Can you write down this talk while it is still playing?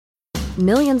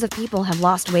Millions of people have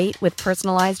lost weight with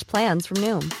personalized plans from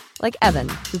Noom. Like Evan,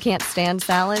 who can't stand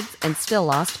salads and still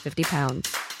lost 50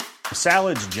 pounds.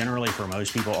 Salads generally for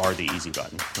most people are the easy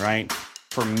button, right?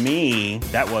 For me,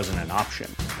 that wasn't an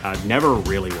option. I never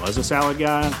really was a salad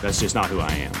guy. That's just not who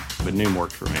I am. But Noom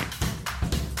worked for me.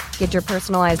 Get your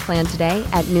personalized plan today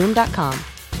at Noom.com.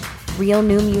 Real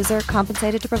Noom user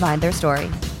compensated to provide their story.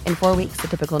 In 4 weeks, the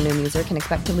typical Noom user can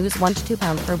expect to lose 1 to 2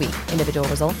 pounds per week. Individual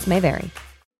results may vary.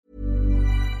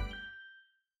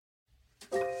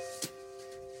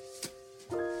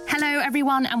 Hello,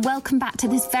 everyone, and welcome back to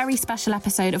this very special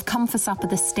episode of Come for Supper,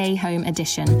 the Stay Home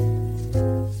edition.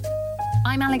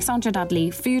 I'm Alexandra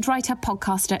Dudley, food writer,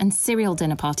 podcaster, and serial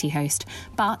dinner party host.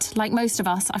 But, like most of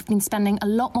us, I've been spending a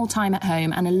lot more time at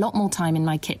home and a lot more time in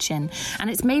my kitchen.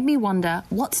 And it's made me wonder,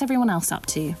 what's everyone else up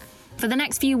to? For the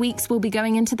next few weeks, we'll be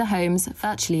going into the homes,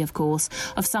 virtually of course,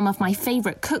 of some of my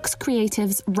favourite cooks,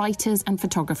 creatives, writers and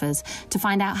photographers to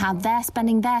find out how they're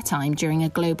spending their time during a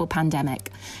global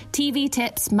pandemic. TV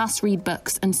tips, must-read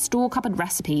books and store-cupboard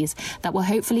recipes that will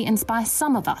hopefully inspire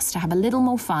some of us to have a little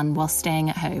more fun while staying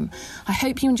at home. I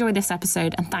hope you enjoy this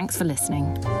episode and thanks for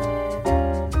listening.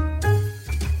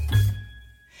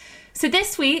 So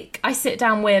this week, I sit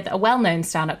down with a well-known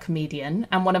stand-up comedian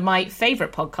and one of my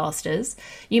favourite podcasters.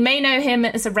 You may know him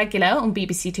as a regular on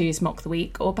BBC Two's Mock the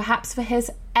Week, or perhaps for his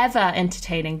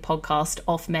ever-entertaining podcast,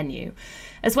 Off Menu.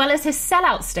 As well as his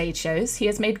sellout stage shows, he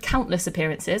has made countless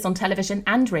appearances on television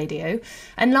and radio,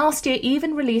 and last year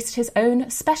even released his own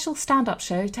special stand-up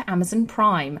show to Amazon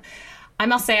Prime. I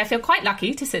must say I feel quite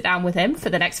lucky to sit down with him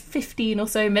for the next 15 or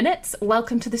so minutes.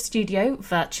 Welcome to the studio,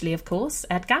 virtually of course,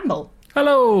 Ed Gamble.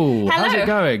 Hello. How's it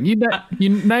going? You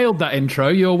nailed that intro.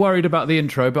 You were worried about the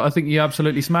intro, but I think you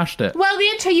absolutely smashed it. Well, the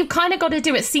intro, you've kind of got to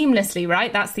do it seamlessly,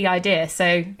 right? That's the idea.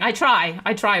 So I try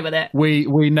with it.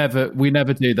 We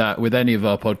never do that with any of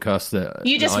our podcasts.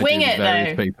 You just wing it,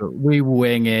 though. People. We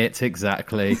wing it,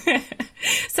 exactly.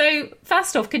 So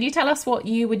first off, could you tell us what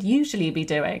you would usually be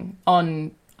doing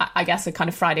on, I guess, a kind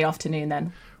of Friday afternoon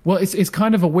then? Well, it's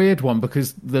kind of a weird one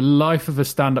because the life of a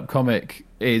stand-up comic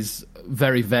is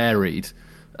very varied.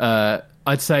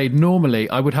 I'd say normally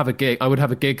I would have a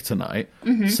gig tonight,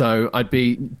 so I'd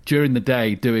be during the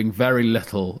day doing very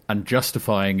little and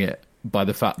justifying it by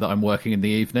the fact that I'm working in the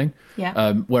evening.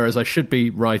 Yeah. Whereas I should be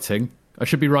writing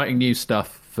new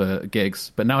stuff for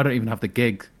gigs, but now I don't even have the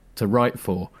gig to write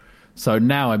for. So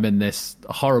now I'm in this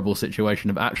horrible situation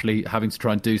of actually having to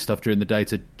try and do stuff during the day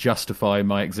to justify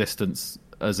my existence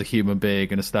as a human being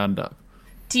and a stand-up.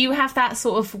 Do you have that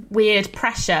sort of weird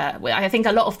pressure? I think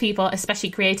a lot of people,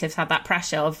 especially creatives, have that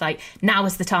pressure of like, now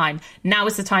is the time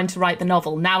to write the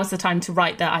novel, now is the time to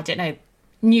write the, I don't know,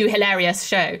 new hilarious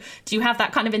show. Do you have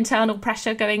that kind of internal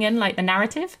pressure going in, like the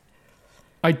narrative?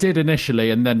 I did initially,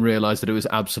 and then realised that it was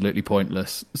absolutely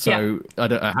pointless. So I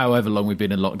don't know, however long we've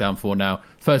been in lockdown for now.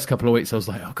 First couple of weeks, I was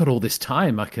like, I've got all this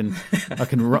time. I can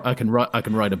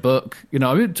write a book. You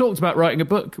know, I talked about writing a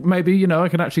book. Maybe I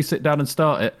can actually sit down and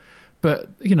start it. But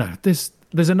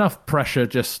there's enough pressure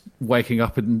just waking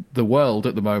up in the world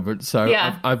at the moment. So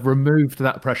I've removed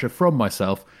that pressure from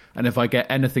myself. And if I get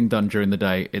anything done during the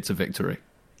day, it's a victory.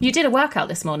 You did a workout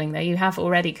this morning, though. You have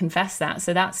already confessed that.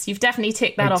 So you've definitely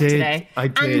ticked that off today. I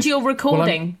did. And you're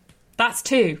recording. That's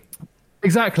 2.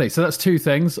 Exactly. So that's 2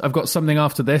 things. I've got something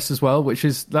after this as well,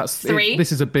 that's 3.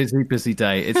 This is a busy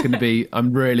day. It's going to be,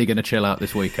 I'm really going to chill out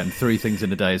this weekend. 3 things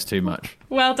in a day is too much.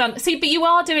 Well done. See, but you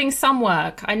are doing some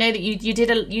work. I know that you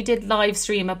did live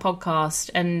stream a podcast,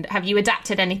 and have you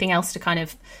adapted anything else to kind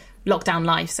of lockdown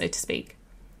life, so to speak?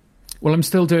 Well,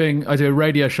 I do a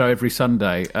radio show every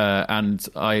Sunday, and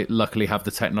I luckily have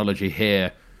the technology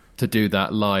here to do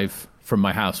that live from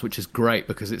my house, which is great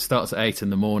because it starts at 8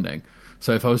 a.m.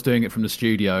 So if I was doing it from the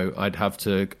studio, I'd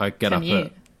get up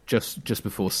at just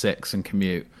before 6 and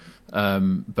commute.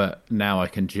 But now I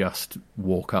can just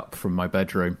walk up from my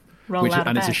bedroom.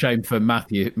 It's a shame for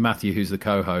Matthew, who's the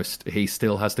co-host. He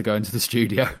still has to go into the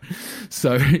studio,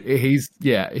 so he's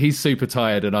super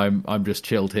tired, and I'm just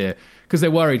chilled here because they're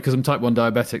worried because I'm type 1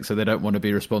 diabetic, so they don't want to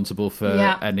be responsible for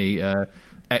any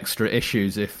extra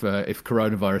issues if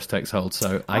coronavirus takes hold.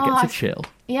 So I get to chill.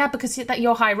 Yeah, because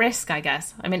you're high risk, I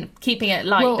guess. I mean, keeping it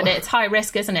light, but it's high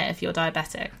risk, isn't it, if you're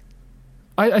diabetic?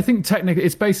 I think technically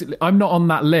it's basically I'm not on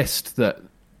that list that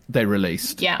they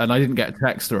released, and I didn't get a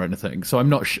text or anything, so I'm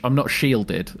not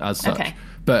shielded as such. Okay.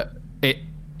 But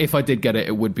if I did get it,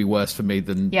 it would be worse for me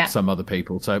than some other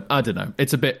people. So I don't know.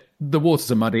 It's a bit, the waters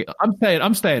are muddy.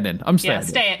 I'm staying in.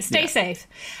 Stay safe.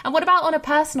 And what about on a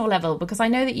personal level? Because I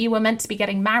know that you were meant to be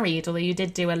getting married, although you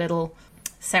did do a little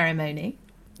ceremony.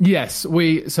 Yes,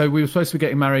 we were supposed to be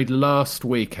getting married last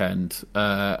weekend,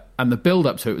 and the build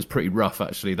up to it was pretty rough.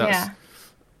 Actually, that's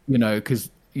because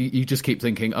you just keep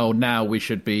thinking, oh, now we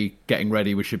should be getting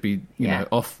ready. We should be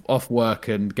off work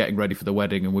and getting ready for the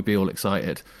wedding, and we'd be all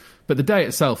excited. But the day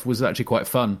itself was actually quite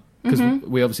fun because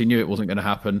we obviously knew it wasn't going to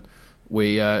happen.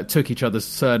 We took each other's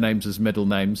surnames as middle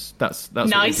names. That's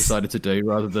nice. What we decided to do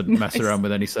rather than mess around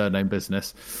with any surname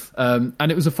business. And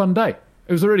it was a fun day.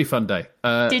 It was a really fun day.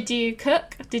 Did you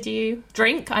cook? Did you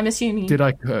drink? I'm assuming. Did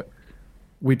I cook?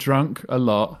 We drank a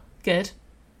lot. Good.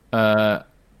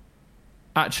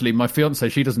 Actually, my fiance,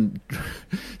 she doesn't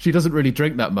really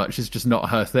drink that much. It's just not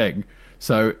her thing.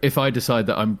 So if I decide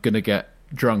that I'm going to get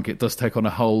drunk, it does take on a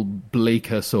whole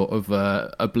bleaker sort of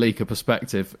a bleaker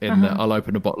perspective in that I'll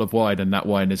open a bottle of wine and that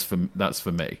wine that's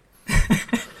for me.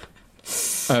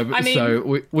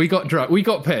 So we got drunk, we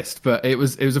got pissed, but it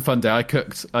was a fun day. I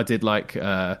cooked. I did like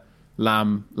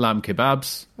lamb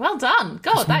kebabs. Well done.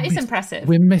 God, that is impressive.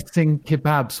 We're missing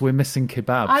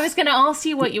kebabs. I was going to ask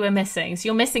you what you were missing. So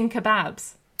you're missing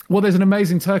kebabs. Well, there's an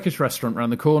amazing Turkish restaurant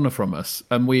around the corner from us,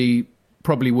 and we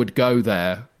probably would go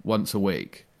there once a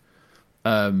week.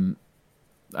 And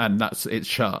it's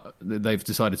shut. They've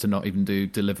decided to not even do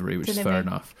delivery, which is fair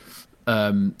enough.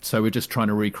 So we're just trying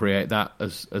to recreate that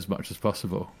as much as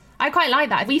possible. I quite like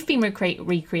that. We've been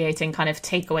recreating kind of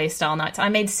takeaway style nights. I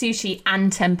made sushi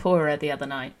and tempura the other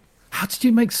night. How did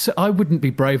you make? I wouldn't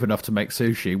be brave enough to make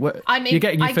sushi. You're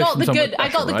getting your fish from somewhere special, I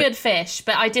got the good fish,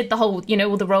 but I did the whole,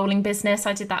 all the rolling business.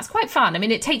 I did that. It's quite fun. I mean,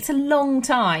 it takes a long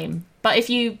time, but if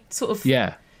you sort of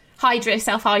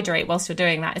self-hydrate whilst you're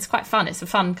doing that, it's quite fun. It's a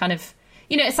fun kind of,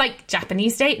 it's like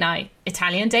Japanese date night,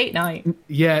 Italian date night.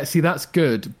 Yeah, see, that's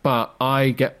good, but I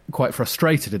get quite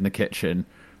frustrated in the kitchen.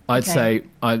 I'd say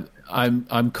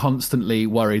I'm constantly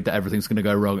worried that everything's going to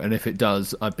go wrong, and if it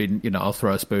does, I'll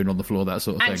throw a spoon on the floor, that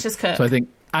sort of thing. Anxious cook. So I think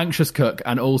anxious cook,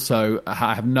 and also I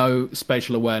have no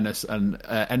spatial awareness, and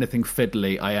anything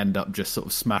fiddly, I end up just sort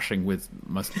of smashing with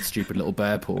my stupid little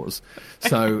bear paws.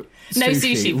 So no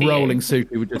sushi rolling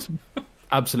sushi would just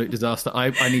absolute disaster.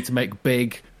 I need to make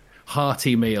big,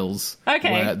 hearty meals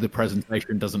where the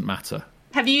presentation doesn't matter.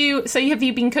 Have you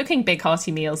been cooking big,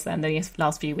 hearty meals then the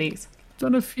last few weeks?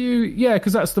 Done a few,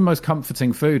 because that's the most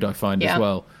comforting food I find as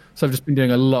well. So I've just been doing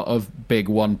a lot of big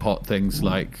one-pot things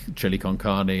like chili con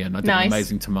carne, and I did an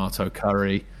amazing tomato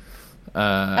curry.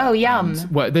 Yum!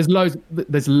 There's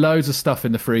loads of stuff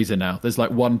in the freezer now. There's like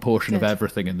one portion of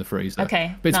everything in the freezer.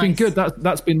 Okay, but it's been good.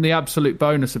 That's been the absolute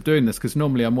bonus of doing this, because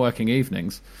normally I'm working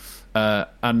evenings,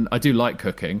 and I do like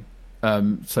cooking.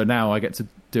 So now I get to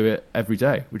do it every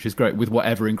day, which is great with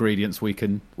whatever ingredients we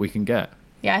can get.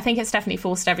 Yeah, I think it's definitely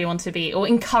forced everyone to be, or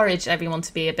encouraged everyone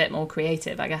to be a bit more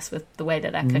creative, I guess, with the way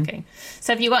that they're cooking.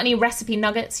 So have you got any recipe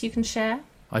nuggets you can share?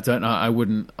 I don't know. I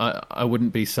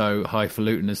wouldn't be so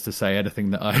highfalutin as to say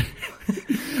anything that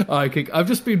I could. I've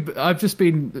just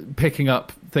been picking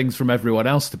up things from everyone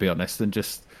else, to be honest, and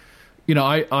just,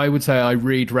 I would say I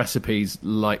read recipes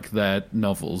like they're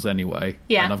novels anyway.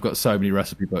 Yeah. And I've got so many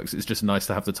recipe books. It's just nice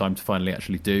to have the time to finally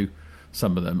actually do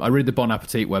some of them. I read the Bon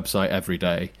Appetit website every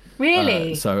day.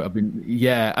 Really? So I've been,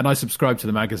 and I subscribe to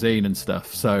the magazine and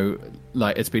stuff. So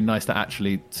it's been nice to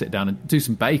actually sit down and do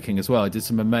some baking as well. I did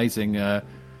some amazing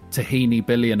tahini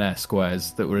billionaire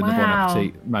squares that were in the Bon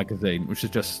Appetit magazine, which is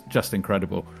just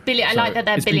incredible. I like that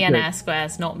they're billionaire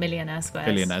squares, not millionaire squares.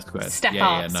 Billionaire squares. Step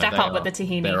up with the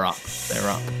tahini. They're up.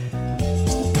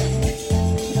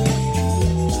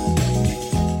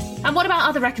 And what about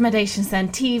other recommendations then?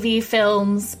 TV,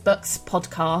 films, books,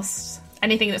 podcasts?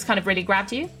 Anything that's kind of really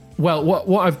grabbed you? Well,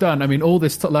 what I've done, I mean, all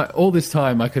this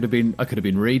time I could have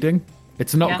been reading.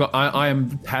 It's not I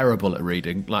am terrible at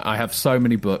reading. Like, I have so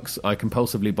many books. I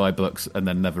compulsively buy books and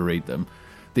then never read them.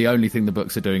 The only thing the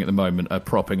books are doing at the moment are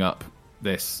propping up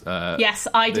this. Yes,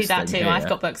 I do that too. Here. I've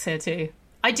got books here too.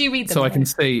 I do read them. So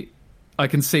I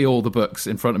can see all the books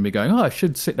in front of me going, I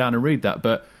should sit down and read that,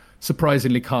 but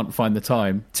surprisingly can't find the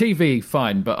time. TV,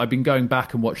 fine, but I've been going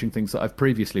back and watching things that I've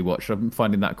previously watched. I'm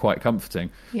finding that quite comforting.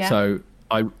 Yeah. So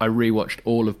I rewatched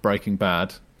all of Breaking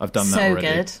Bad. I've done that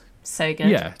already. So good.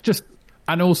 Yeah,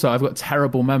 and also I've got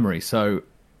terrible memory, so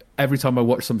every time I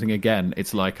watch something again,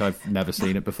 it's like I've never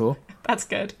seen it before. That's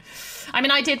good. I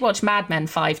mean, I did watch Mad Men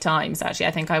 5 times, actually.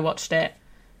 I think I watched it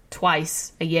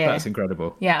twice a year. That's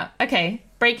incredible. Yeah, okay.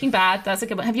 Breaking Bad, that's a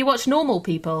good one. Have you watched Normal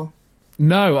People?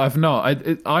 No, I've not.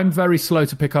 I'm very slow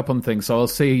to pick up on things, so I'll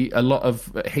see a lot of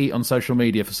heat on social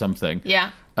media for something.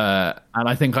 Yeah. And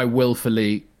I think I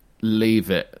willfully leave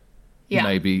it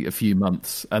maybe a few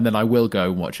months, and then I will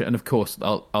go and watch it. And of course,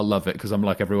 I'll love it because I'm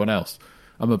like everyone else.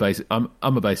 I'm a basic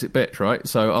bitch, right?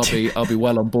 So I'll be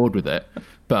well on board with it.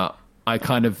 But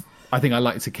I think I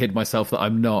like to kid myself that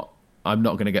I'm not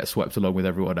going to get swept along with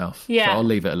everyone else. Yeah. So I'll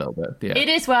leave it a little bit. Yeah. It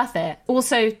is worth it.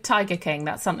 Also, Tiger King,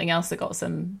 that's something else that got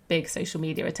some big social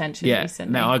media attention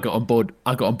recently. Now I got on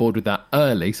board with that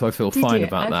early, so I feel fine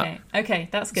about that. Okay,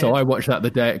 that's good. So I watched that the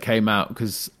day it came out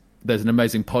because there's an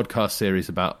amazing podcast series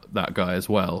about that guy as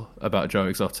well, about Joe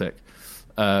Exotic,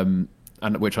 and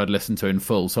which I'd listened to in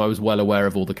full. So I was well aware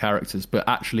of all the characters, but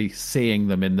actually seeing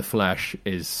them in the flesh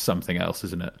is something else,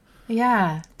 isn't it?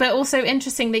 Yeah, but also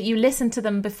interesting that you listened to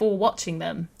them before watching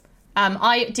them.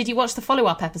 Did you watch the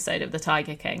follow-up episode of The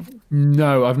Tiger King?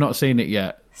 No, I've not seen it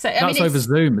yet. So that's over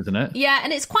Zoom, isn't it? Yeah,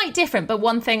 and it's quite different. But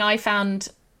one thing I found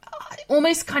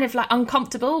almost kind of like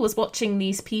uncomfortable was watching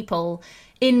these people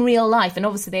in real life, and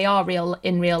obviously they are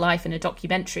in real life in a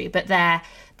documentary, but they're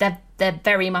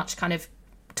very much kind of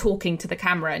talking to the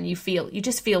camera, and you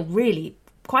just feel really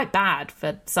quite bad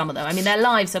for some of them. I mean, their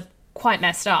lives are quite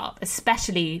messed up,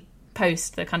 especially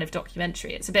post the kind of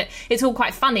documentary. It's all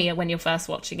quite funny when you're first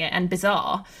watching it and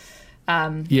bizarre.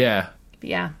 Yeah,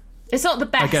 it's not the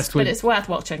best, but it's worth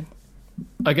watching.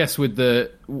 I guess with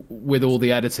all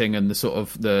the editing and the sort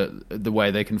of the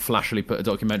way they can flashily put a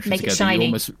documentary together, you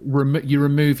almost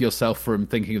remove yourself from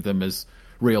thinking of them as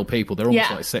real people. They're almost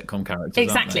like sitcom characters,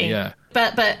 exactly. Aren't they?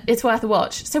 Yeah. But it's worth a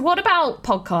watch. So what about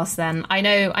podcasts then?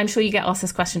 I'm sure you get asked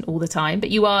this question all the time, but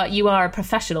you are a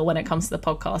professional when it comes to the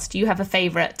podcast. Do you have a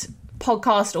favourite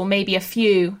podcast, or maybe a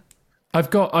few?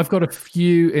 I've got a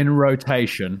few in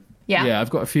rotation. Yeah, I've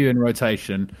got a few in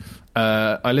rotation.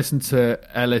 I listened to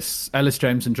Ellis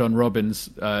James and John Robbins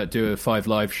do a 5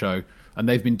 Live show, and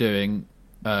they've been doing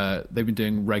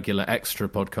regular extra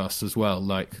podcasts as well,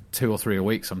 like 2 or 3 a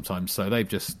week sometimes. So they've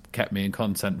just kept me in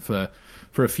content for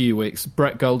a few weeks.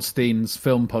 Brett Goldstein's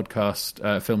film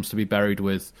podcast, Films to be Buried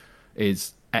With,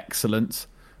 is excellent.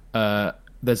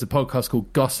 There's a podcast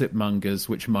called Gossip Mongers,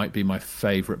 which might be my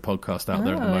favourite podcast out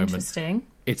there at the moment. Interesting.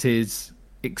 It is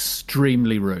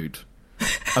extremely rude.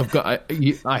 I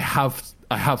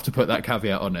have to put that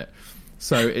caveat on it.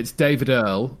 So it's David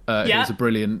Earl, who's a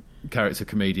brilliant character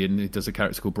comedian. He does a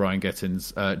character called Brian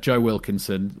Gittins. Joe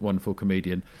Wilkinson, wonderful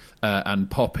comedian, and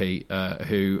Poppy,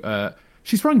 who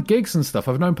she's run gigs and stuff.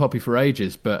 I've known Poppy for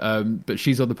ages, but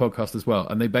she's on the podcast as well.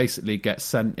 And they basically get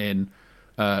sent in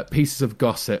pieces of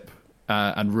gossip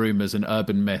and rumours and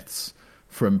urban myths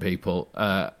from people,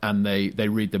 and they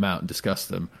read them out and discuss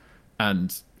them.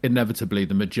 And inevitably,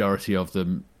 the majority of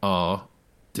them are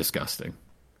disgusting.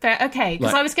 Fair, okay,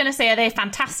 because I was going to say, are they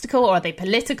fantastical or are they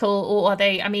political, or are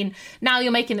they? I mean, now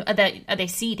you're making are they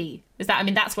seedy? Is that? I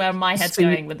mean, that's where my head's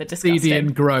going with the disgusting. Seedy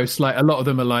and gross. Like a lot of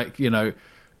them are like, you know,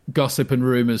 gossip and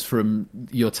rumours from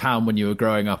your town when you were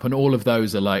growing up, and all of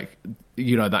those are like,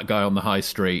 you know, that guy on the high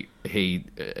street, he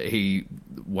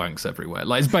wanks everywhere.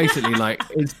 Like it's basically like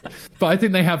it's. But I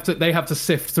think they have to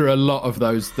sift through a lot of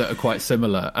those that are quite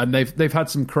similar, and they've had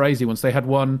some crazy ones. They had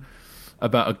one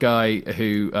about a guy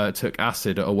who took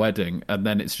acid at a wedding, and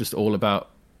then it's just all about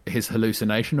his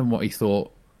hallucination and what he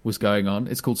thought was going on.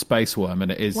 It's called Space Worm,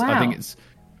 and it is. Wow. I think it's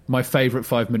my favourite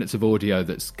 5 minutes of audio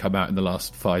that's come out in the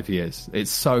last 5 years.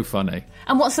 It's so funny.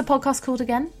 And what's the podcast called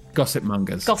again? Gossip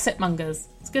Mongers. Gossip Mongers.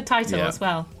 It's a good title as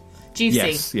well. Juicy.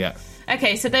 Yes, yeah.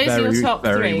 Okay, so those are your top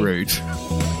 3. Very rude.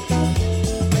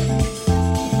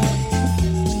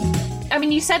 I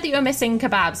mean, you said that you're missing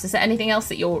kebabs. Is there anything else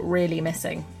that you're really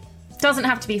missing? Doesn't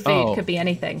have to be food, could be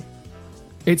anything.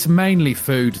 It's mainly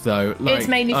food, though. Like, it's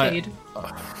mainly food.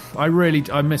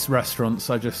 I miss restaurants.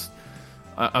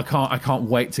 I can't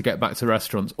wait to get back to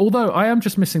restaurants. Although I am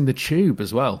just missing the tube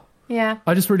as well. Yeah.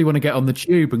 I just really want to get on the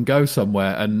tube and go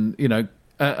somewhere. And, you know,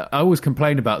 I always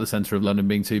complain about the centre of London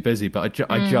being too busy, but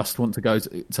I just want to go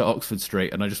to Oxford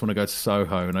Street, and I just want to go to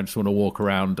Soho, and I just want to walk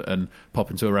around and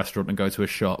pop into a restaurant and go to a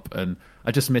shop. And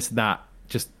I just miss that.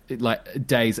 Just like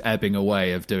days ebbing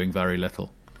away of doing very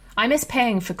little. I miss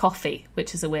paying for coffee,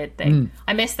 which is a weird thing.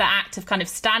 I miss the act of kind of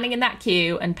standing in that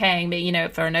queue and paying me, you know,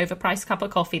 for an overpriced cup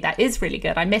of coffee. That is really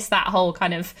good. I miss that whole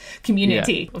kind of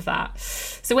community of that.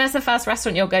 So where's the first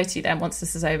restaurant you'll go to then once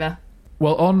this is over?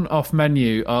 Well, on Off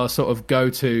Menu, our sort of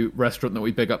go-to restaurant that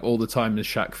we big up all the time is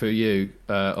Shack For You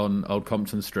on Old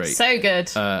Compton Street. So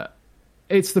good.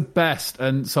 It's the best.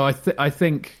 And so I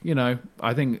think, you know,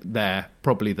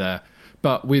 probably there.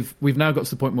 But we've now got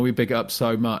to the point where we big it up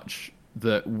so much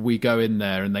that we go in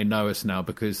there and they know us now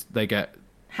because they get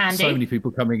so many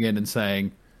people coming in and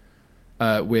saying,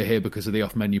 we're here because of the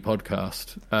Off Menu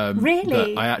podcast.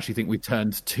 Really? That I actually think we've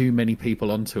turned too many people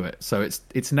onto it. So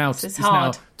it's now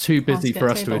too busy for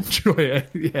us to enjoy it.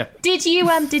 Yeah. Did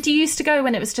you used to go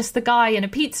when it was just the guy in a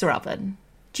pizza oven?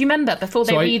 Do you remember before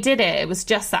they redid it? It was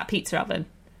just that pizza oven.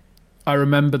 I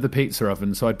remember the pizza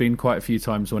oven, so I'd been quite a few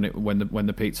times when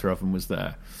the pizza oven was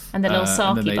there, and the little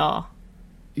sake bar.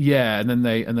 Yeah, and then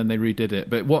they redid it.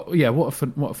 But what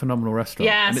a phenomenal restaurant!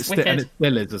 Yeah, and it's wicked. wicked. And it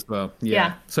still is as well.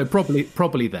 Yeah. So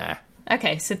probably there.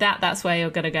 Okay, so that's where you're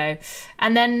gonna go.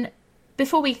 And then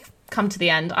before we come to the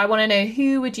end, I want to know,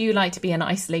 who would you like to be in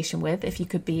isolation with if you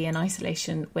could be in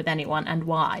isolation with anyone, and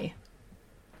why?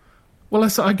 Well,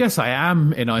 I guess I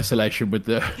am in isolation with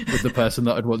the person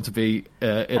that I'd want to be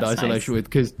in isolation with,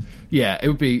 because it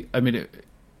would be.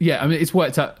 It's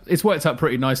worked out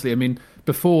pretty nicely. I mean,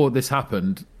 before this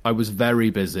happened, I was very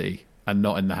busy and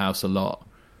not in the house a lot,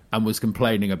 and was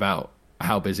complaining about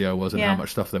how busy I was and how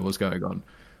much stuff there was going on.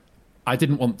 I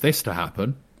didn't want this to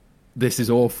happen. This is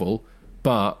awful,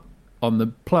 but on the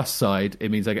plus side, it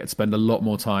means I get to spend a lot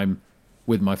more time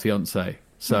with my fiance.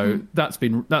 So that's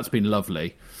been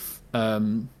lovely.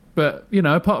 But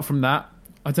apart from that,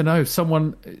 I don't know.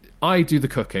 I do the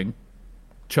cooking.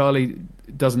 Charlie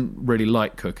doesn't really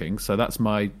like cooking, so that's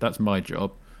my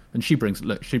job. And she brings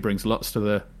lots to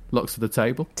the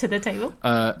table. To the table.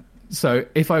 So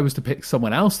if I was to pick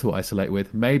someone else to isolate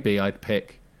with, maybe I'd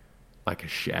pick like a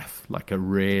chef, like a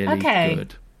really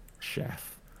good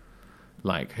chef,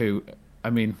 like who. I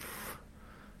mean,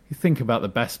 you think about the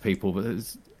best people, but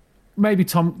there's maybe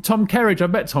Tom Kerridge. I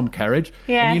met Tom Kerridge.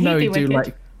 Yeah, and he'd he'd do wicked.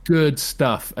 like good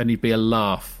stuff, and he'd be a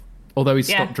laugh. Although he's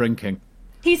stopped drinking.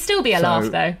 He'd still be a laugh,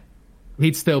 though.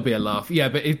 He'd still be a laugh. Yeah,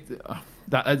 but it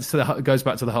goes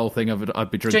back to the whole thing of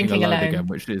I'd be drinking alone again,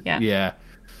 which is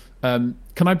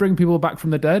can I bring people back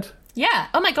from the dead? Yeah.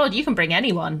 Oh my God, you can bring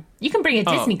anyone. You can bring a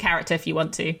Disney character if you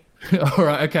want to. All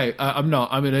right, okay. I'm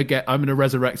not. I'm gonna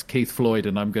resurrect Keith Floyd,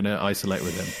 and I'm gonna isolate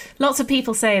with him. Lots of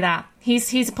people say that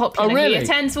he's popular. Oh, really? He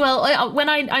attends well. When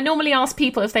I normally ask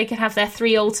people if they could have their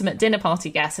 3 ultimate dinner party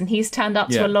guests, and he's turned up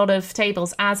to a lot of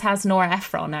tables, as has Nora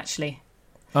Ephron actually.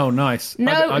 Oh, nice.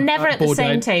 No, never at the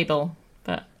same table.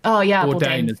 But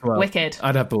Bourdain as well. Wicked.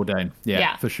 I'd have Bourdain.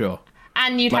 Yeah, for sure.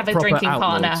 And you'd Like have a drinking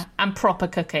outlaws. partner and proper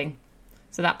cooking,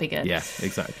 so that'd be good. Yeah,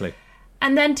 exactly.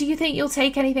 And then, do you think you'll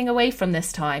take anything away from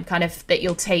this time? Kind of that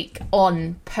you'll take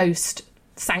on post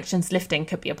sanctions lifting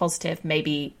could be a positive,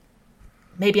 maybe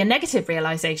a negative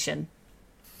realization.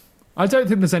 I don't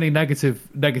think there's any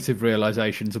negative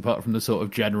realizations apart from the sort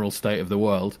of general state of the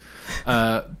world.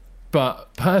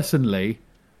 But personally,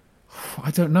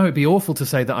 I don't know. It'd be awful to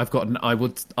say that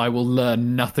I will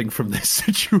learn nothing from this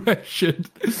situation.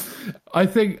 I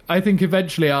think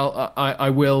eventually I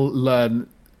will learn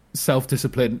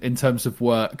self-discipline in terms of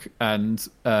work, and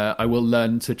I will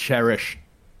learn to cherish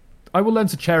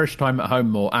time at home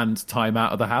more and time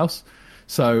out of the house.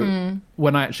 So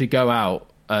when I actually go out,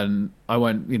 and I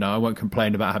won't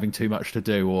complain about having too much to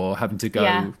do or having to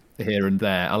go here and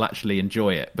there. I'll actually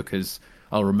enjoy it because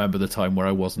I'll remember the time where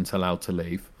I wasn't allowed to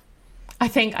leave. I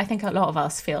think a lot of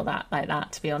us feel like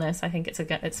that, to be honest. I think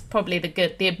it's probably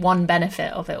the one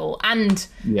benefit of it all, and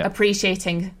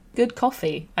appreciating good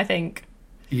coffee, I think.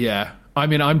 Yeah. I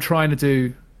mean, I'm trying to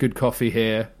do good coffee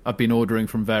here. I've been ordering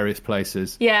from various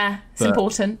places. Yeah, it's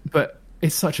important. But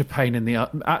it's such a pain in the ass.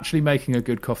 Actually making a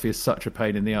good coffee is such a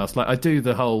pain in the ass. Like, I've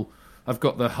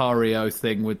got the Hario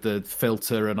thing with the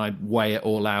filter, and I weigh it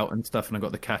all out and stuff, and I've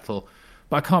got the kettle.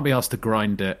 But I can't be asked to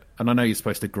grind it. And I know you're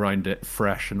supposed to grind it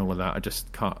fresh and all of that. I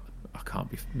just can't.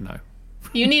 No.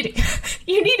 You need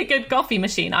a good coffee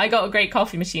machine. I got a great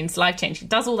coffee machine. It's life-changing. It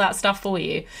does all that stuff for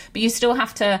you. But you still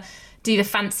have to do the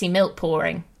fancy milk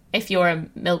pouring if you're a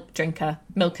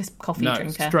coffee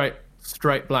drinker.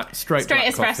 Straight black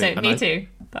espresso. Coffee. Me too.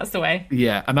 That's the way.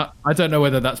 Yeah, and I don't know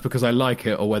whether that's because I like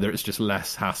it or whether it's just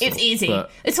less hassle. It's easy.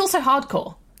 But it's also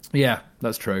hardcore. Yeah,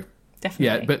 that's true. Definitely.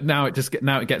 Yeah, but now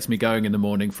it gets me going in the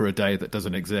morning for a day that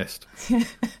doesn't exist.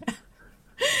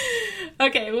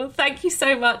 Okay, well, thank you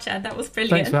so much, Ed. That was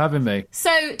brilliant. Thanks for having me.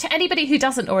 So, to anybody who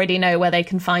doesn't already know where they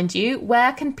can find you,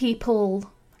 where can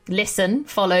people listen,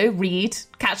 follow, read,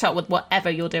 catch up with whatever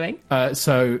you're doing? 3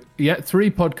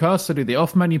 podcasts. I do the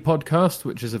Off Menu podcast,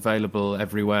 which is available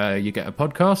everywhere you get a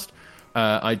podcast.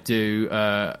 I do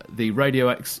the Radio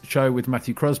X show with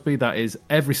Matthew Crosby. That is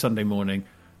every Sunday morning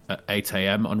at 8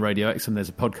 a.m. on Radio X, and there's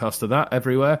a podcast of that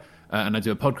everywhere. And I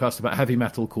do a podcast about heavy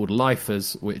metal called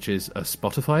Lifers, which is a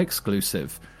Spotify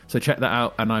exclusive. So check that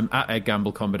out. And I'm at Ed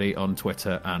Gamble Comedy on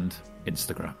Twitter and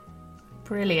Instagram.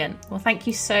 Brilliant. Well, thank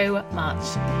you so much.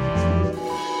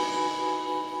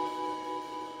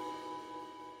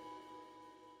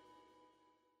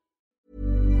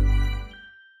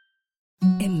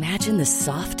 Imagine the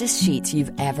softest sheets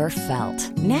you've ever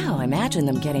felt. Now imagine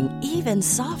them getting even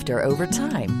softer over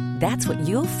time. That's what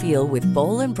you'll feel with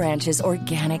Boll & Branch's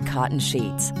organic cotton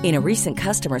sheets. In a recent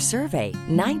customer survey,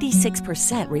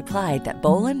 96% replied that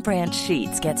Boll & Branch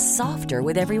sheets get softer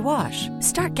with every wash.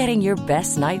 Start getting your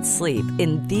best night's sleep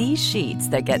in these sheets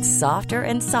that get softer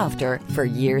and softer for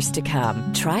years to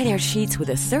come. Try their sheets with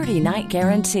a 30-night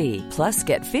guarantee. Plus,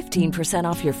 get 15%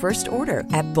 off your first order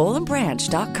at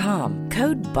bollandbranch.com.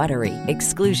 Code BUTTERY.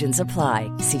 Exclusions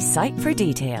apply. See site for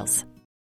details.